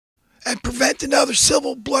and prevent another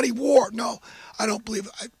civil bloody war. No, I don't believe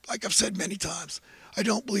it. Like I've said many times, I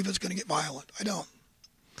don't believe it's going to get violent. I don't.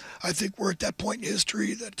 I think we're at that point in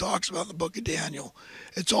history that talks about in the book of Daniel.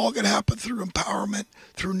 It's all going to happen through empowerment,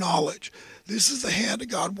 through knowledge. This is the hand of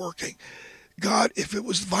God working. God, if it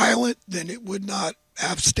was violent, then it would not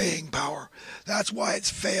have staying power. That's why it's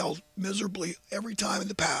failed miserably every time in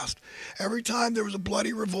the past. Every time there was a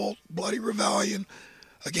bloody revolt, bloody rebellion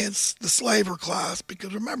against the slaver class,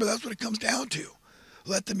 because remember, that's what it comes down to.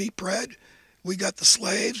 Let them eat bread. We got the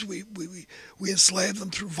slaves. We enslaved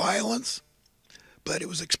them through violence. But it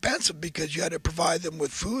was expensive because you had to provide them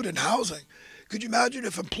with food and housing. Could you imagine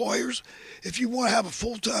if employers, if you want to have a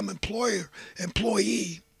full-time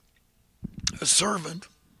employee, a servant,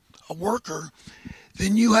 a worker,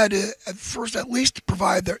 then you had to at first at least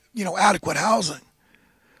provide their, adequate housing.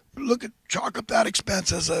 Chalk up that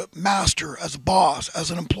expense as a master, as a boss,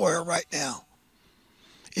 as an employer right now,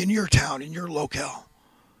 in your town, in your locale.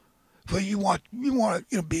 But you want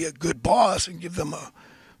to be a good boss and give them a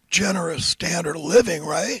generous standard of living,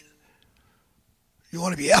 right? You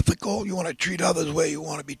want to be ethical. You want to treat others the way you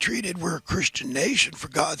want to be treated. We're a Christian nation, for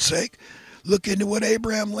God's sake. Look into what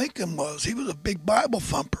Abraham Lincoln was. He was a big Bible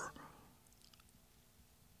thumper.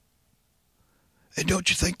 And don't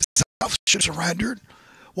you think the South should have surrendered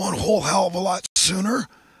one whole hell of a lot sooner,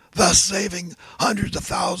 thus saving hundreds of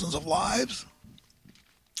thousands of lives?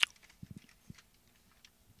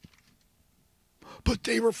 But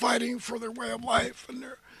they were fighting for their way of life, and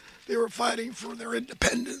they were fighting for their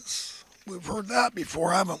independence. We've heard that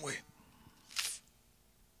before, haven't we?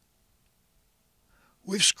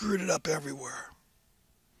 We've screwed it up everywhere.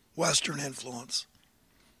 Western influence.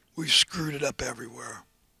 We've screwed it up everywhere.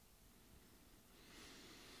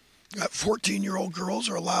 Got 14-year-old girls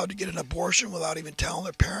are allowed to get an abortion without even telling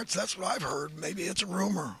their parents. That's what I've heard. Maybe it's a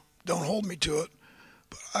rumor. Don't hold me to it.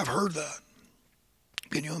 But I've heard that.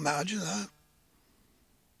 Can you imagine that?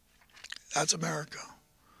 That's America.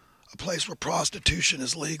 A place where prostitution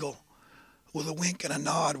is legal. With a wink and a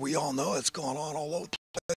nod, we all know it's going on all over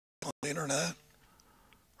the place on the internet.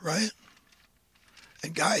 Right?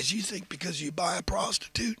 And guys, you think because you buy a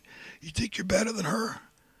prostitute, you think you're better than her?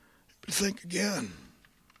 But think again.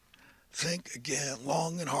 Think again,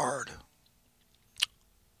 long and hard.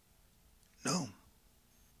 No.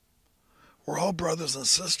 We're all brothers and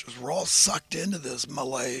sisters. We're all sucked into this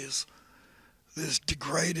malaise, this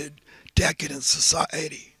degraded, decadent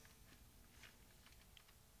society.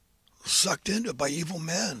 Sucked into by evil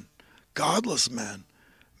men, godless men,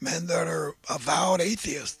 men that are avowed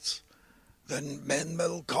atheists, then men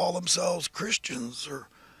that'll call themselves Christians or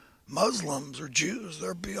Muslims or Jews.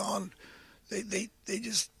 They're beyond, they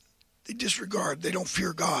disregard, they don't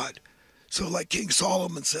fear God. So like King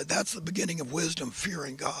Solomon said, that's the beginning of wisdom,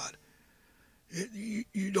 fearing God.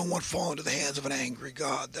 You don't want to fall into the hands of an angry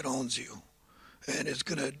God that owns you and is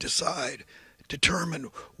going to determine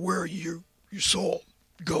where your soul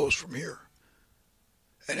goes from here.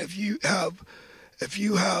 And if you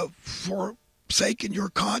have forsaken your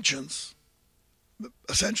conscience,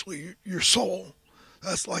 essentially your soul,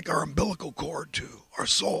 that's like our umbilical cord to our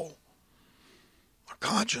soul, our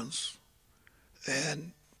conscience,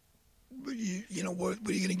 and what are you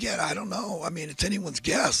going to get? I don't know. I mean, it's anyone's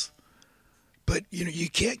guess. But, you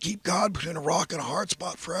can't keep God between a rock and a hard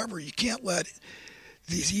spot forever. You can't let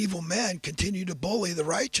these evil men continue to bully the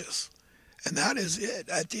righteous. And that is it.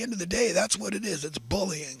 At the end of the day, that's what it is. It's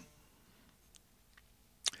bullying.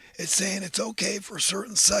 It's saying it's okay for a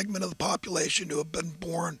certain segment of the population to have been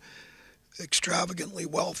born extravagantly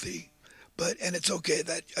wealthy, and it's okay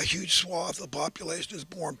that a huge swath of the population is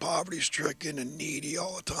born poverty-stricken and needy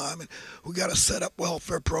all the time, and we got to set up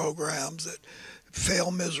welfare programs that fail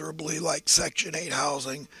miserably, like Section 8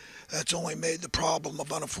 housing. That's only made the problem of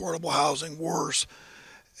unaffordable housing worse,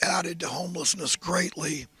 added to homelessness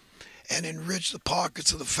greatly, and enriched the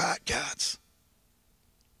pockets of the fat cats.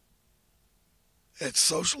 It's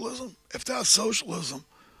socialism? If that's socialism,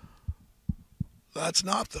 that's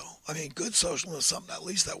not, though. I mean, good socialism is something at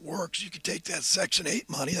least that works. You could take that Section 8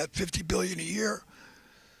 money, that $50 billion a year,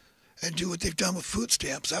 and do what they've done with food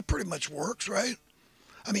stamps. That pretty much works, right?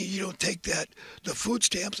 I mean, you don't take the food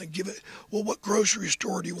stamps and give it, well, what grocery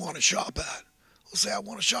store do you want to shop at? Well, say I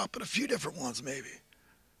want to shop at a few different ones, maybe.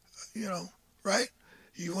 Right?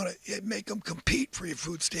 You want to make them compete for your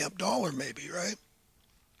food stamp dollar, maybe, right?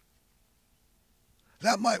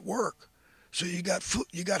 That might work. So you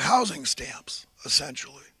got housing stamps,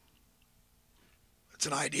 essentially. It's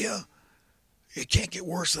an idea. It can't get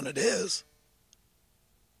worse than it is.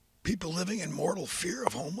 People living in mortal fear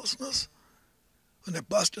of homelessness. When they're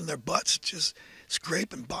busting their butts,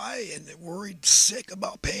 scraping by and they're worried sick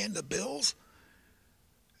about paying the bills,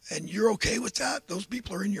 and you're okay with that? Those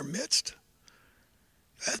people are in your midst?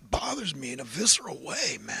 That bothers me in a visceral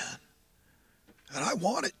way, man. And I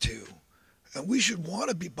want it to. And we should want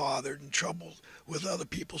to be bothered and troubled with other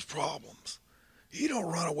people's problems. You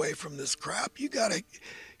don't run away from this crap. You got to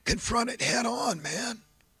confront it head on, man.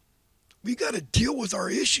 We got to deal with our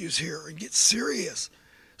issues here and get serious.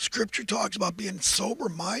 Scripture talks about being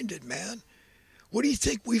sober-minded, man. What do you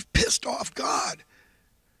think? We've pissed off God.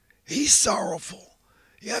 He's sorrowful.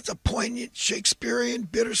 Yeah, it's a poignant Shakespearean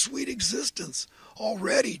bittersweet existence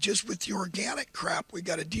already, just with the organic crap we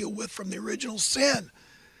got to deal with from the original sin.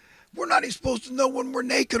 We're not even supposed to know when we're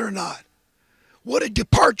naked or not. What a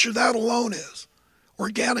departure that alone is,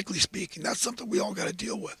 organically speaking. That's something we all got to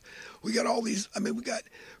deal with. We got all these, we got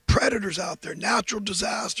predators out there, natural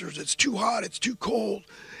disasters. It's too hot, it's too cold.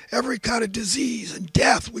 Every kind of disease and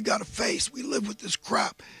death we got to face. We live with this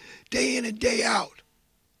crap day in and day out.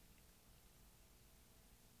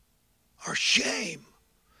 Our shame,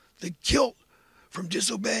 the guilt from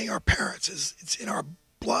disobeying our parents, it's in our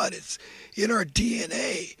blood, it's in our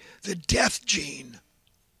DNA, the death gene.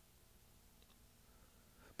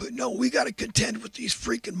 But no, we got to contend with these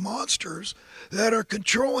freaking monsters that are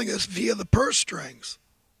controlling us via the purse strings.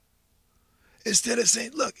 Instead of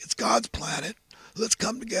saying, look, it's God's planet. Let's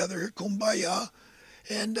come together here, kumbaya,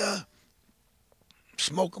 and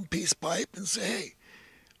smoke a peace pipe and say, hey,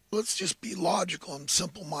 let's just be logical and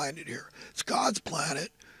simple-minded here. It's God's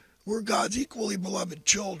planet. We're God's equally beloved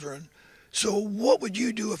children. So what would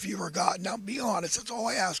you do if you were God? Now, be honest. That's all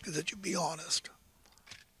I ask, is that you be honest.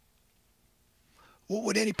 What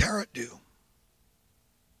would any parent do?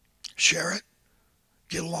 Share it?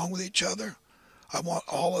 Get along with each other? I want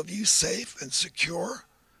all of you safe and secure,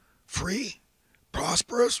 free,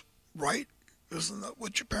 prosperous, right? Isn't that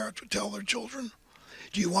what your parents would tell their children?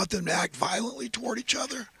 Do you want them to act violently toward each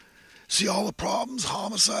other? See all the problems,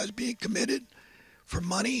 homicides being committed for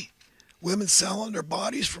money, women selling their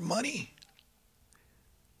bodies for money?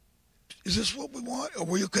 Is this what we want? Are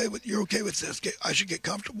we okay with, you're okay with this? I should get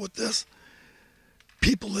comfortable with this?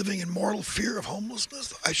 People living in mortal fear of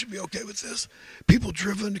homelessness, I should be okay with this? People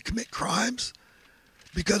driven to commit crimes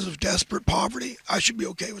because of desperate poverty, I should be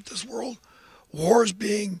okay with this world? Wars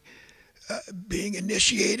being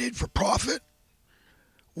initiated for profit,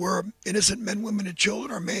 where innocent men, women, and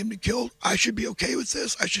children are maimed and killed, I should be okay with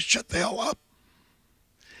this? I should shut the hell up?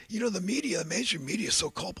 You know, the media, the mainstream media is so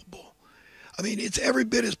culpable. It's every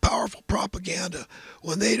bit as powerful propaganda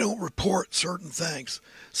when they don't report certain things,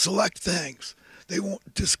 select things. They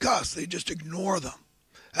won't discuss, they just ignore them.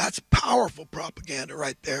 That's powerful propaganda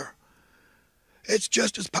right there. It's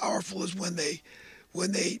just as powerful as when they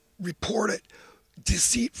report it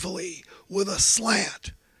deceitfully with a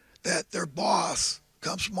slant that their boss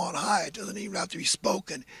comes from on high. It doesn't even have to be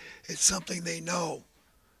spoken. It's something they know.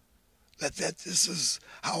 That this is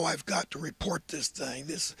how I've got to report this thing.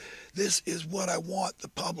 This is what I want the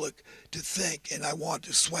public to think, and I want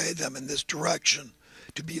to sway them in this direction,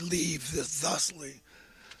 to believe this thusly,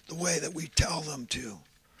 the way that we tell them to.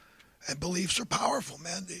 And beliefs are powerful,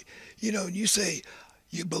 man. And you say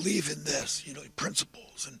you believe in this,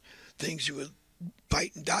 principles and things you would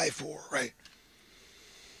fight and die for, right?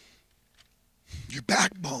 Your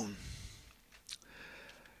backbone.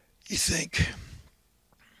 You think,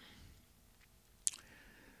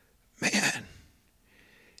 man,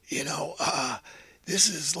 this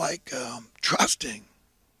is like trusting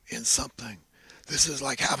in something. This is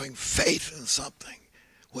like having faith in something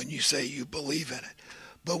when you say you believe in it.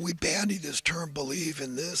 But we bandy this term believe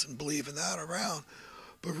in this and believe in that around.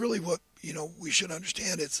 But really what, we should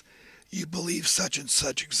understand, it's you believe such and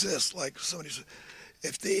such exists. Like somebody said,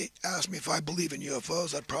 if they asked me if I believe in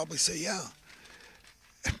UFOs, I'd probably say yeah.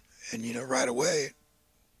 And right away,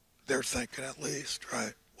 they're thinking at least,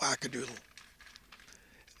 right, wackadoodle.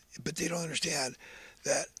 But they don't understand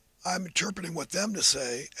that I'm interpreting what them to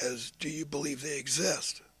say as, do you believe they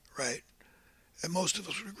exist, right? And most of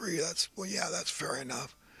us would agree, that's fair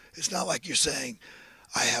enough. It's not like you're saying,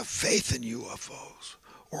 I have faith in UFOs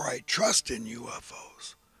or I trust in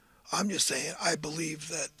UFOs. I'm just saying I believe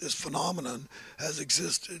that this phenomenon has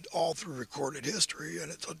existed all through recorded history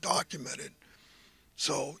and it's documented.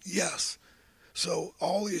 So, yes. So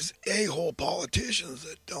all these a-hole politicians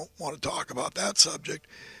that don't want to talk about that subject,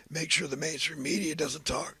 make sure the mainstream media doesn't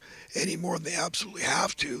talk any more than they absolutely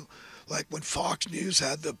have to. Like when Fox News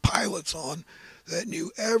had the pilots on that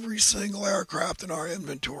knew every single aircraft in our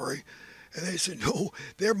inventory. And they said, no,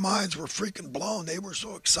 their minds were freaking blown. They were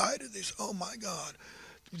so excited. They said, oh my God,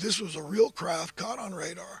 This was a real craft caught on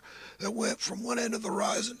radar that went from one end of the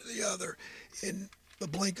horizon to the other in the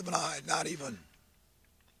blink of an eye. Not even.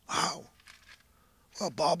 How? Well,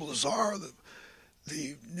 Bob Lazar,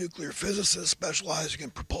 the nuclear physicist specializing in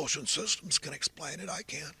propulsion systems, can explain it. I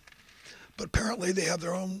can't. But apparently they have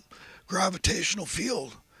their own gravitational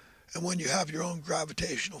field. And when you have your own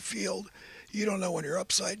gravitational field, you don't know when you're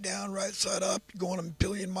upside down, right side up, going a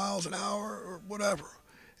billion miles an hour or whatever.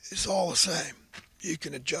 It's all the same. You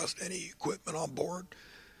can adjust any equipment on board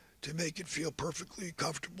to make it feel perfectly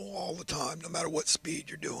comfortable all the time, no matter what speed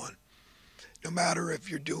you're doing. No matter if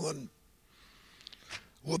you're doing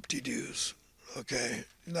whoop-de-doos, okay?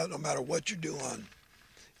 No matter what you're doing,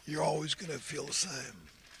 you're always going to feel the same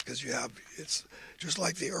because it's just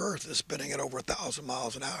like the Earth is spinning at over 1,000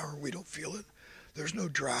 miles an hour. We don't feel it. There's no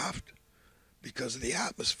draft because of the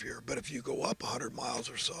atmosphere. But if you go up 100 miles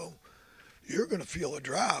or so, you're going to feel a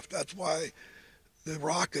draft. That's why the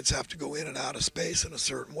rockets have to go in and out of space in a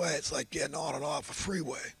certain way. It's like getting on and off a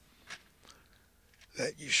freeway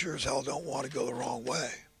that you sure as hell don't want to go the wrong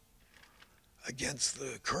way against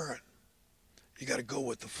the current. You got to go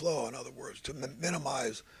with the flow, in other words, to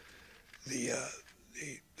minimize the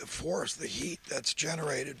force, the heat that's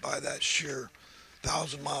generated by that sheer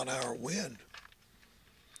 1,000-mile-an-hour wind.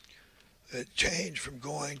 It changed from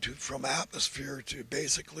from atmosphere to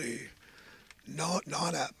basically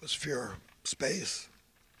non-atmosphere space.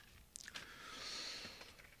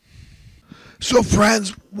 So,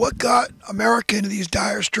 friends, what got America into these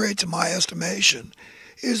dire straits, in my estimation,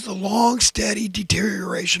 is the long, steady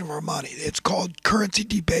deterioration of our money. It's called currency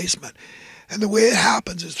debasement. And the way it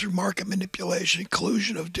happens is through market manipulation,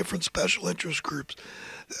 collusion of different special interest groups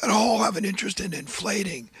that all have an interest in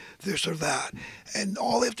inflating this or that. And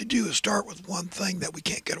all they have to do is start with one thing that we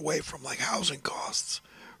can't get away from, like housing costs,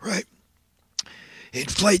 right?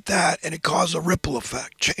 Inflate that, and it causes a ripple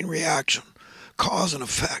effect, chain reaction, cause and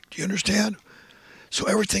effect. You understand? So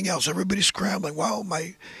everything else, everybody's scrambling. Well,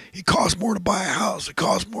 it costs more to buy a house. It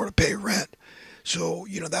costs more to pay rent. So,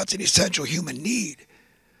 that's an essential human need.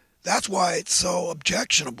 That's why it's so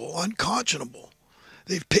objectionable, unconscionable.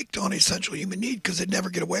 They've picked on essential human need because they'd never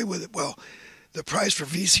get away with it. Well, the price for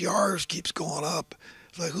VCRs keeps going up.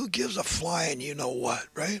 It's like, who gives a flying you know what,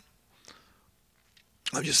 right?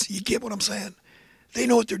 You get what I'm saying? They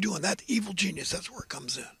know what they're doing. That evil genius, that's where it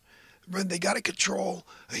comes in. They got to control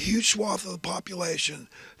a huge swath of the population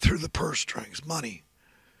through the purse strings, money.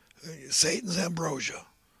 Satan's ambrosia.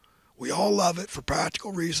 We all love it for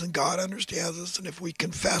practical reason. God understands us, and if we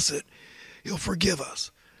confess it, he'll forgive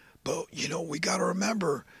us. But, we got to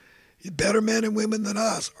remember, better men and women than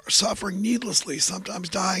us are suffering needlessly, sometimes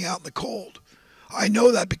dying out in the cold. I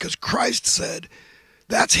know that because Christ said,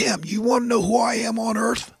 that's him. You want to know who I am on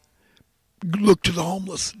earth? Look to the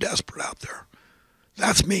homeless, desperate out there.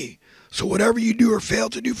 That's me. So whatever you do or fail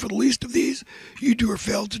to do for the least of these, you do or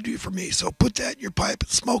fail to do for me. So put that in your pipe and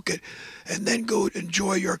smoke it, and then go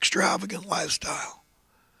enjoy your extravagant lifestyle.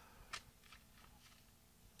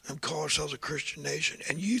 And call ourselves a Christian nation.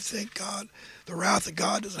 And you think the wrath of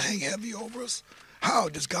God doesn't hang heavy over us? How?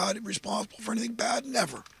 Is God responsible for anything bad?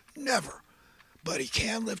 Never. Never. But he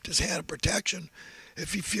can lift his hand of protection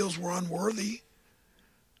if he feels we're unworthy.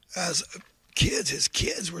 As his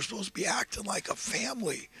kids, we're supposed to be acting like a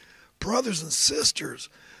family. Brothers and sisters,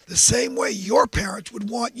 the same way your parents would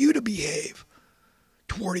want you to behave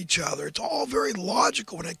toward each other. It's all very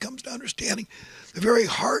logical when it comes to understanding the very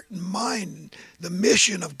heart and mind. The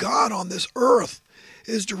mission of God on this earth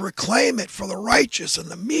is to reclaim it for the righteous and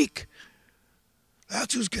the meek.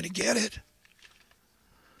 That's who's going to get it.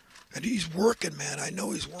 And he's working, man. I know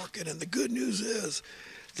he's working. And the good news is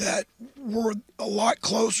that we're a lot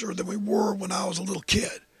closer than we were when I was a little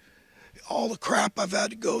kid. All the crap I've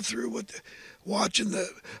had to go through with watching the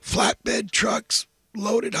flatbed trucks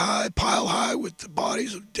loaded high, pile high with the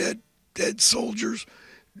bodies of dead soldiers,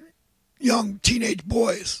 young teenage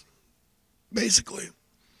boys, basically.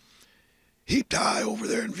 Heaped high over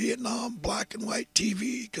there in Vietnam, black and white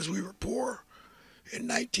TV because we were poor. In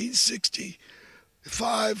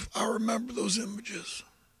 1965, I remember those images.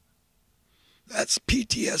 That's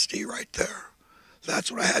PTSD right there.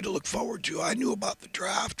 That's what I had to look forward to. I knew about the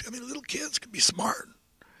draft. I mean, little kids could be smart.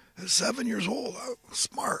 At 7 years old, I was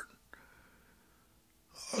smart.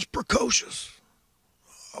 I was precocious.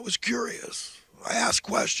 I was curious. I asked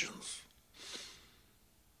questions.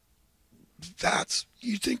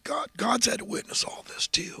 You think God's had to witness all this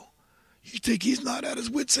too. You think he's not at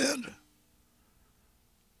his wit's end?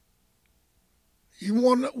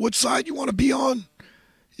 What side you want to be on?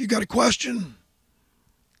 You got a question?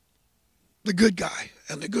 the good guy.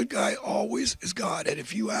 And the good guy always is God. And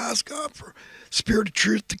if you ask God for Spirit of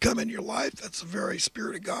truth to come in your life, that's the very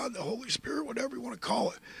Spirit of God, the Holy Spirit, whatever you want to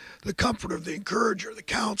call it, the comforter, the encourager, the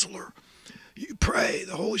counselor. You pray,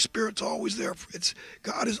 the Holy Spirit's always there. It's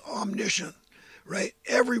God is omniscient, right?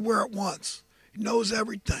 Everywhere at once. He knows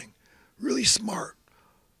everything. Really smart.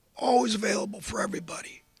 Always available for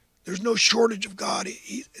everybody. There's no shortage of God.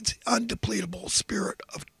 It's undepletable spirit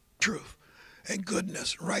of truth and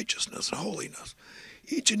goodness, and righteousness, and holiness.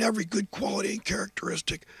 Each and every good quality and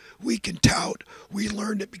characteristic we can tout. We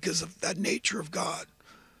learned it because of that nature of God,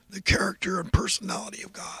 the character and personality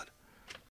of God.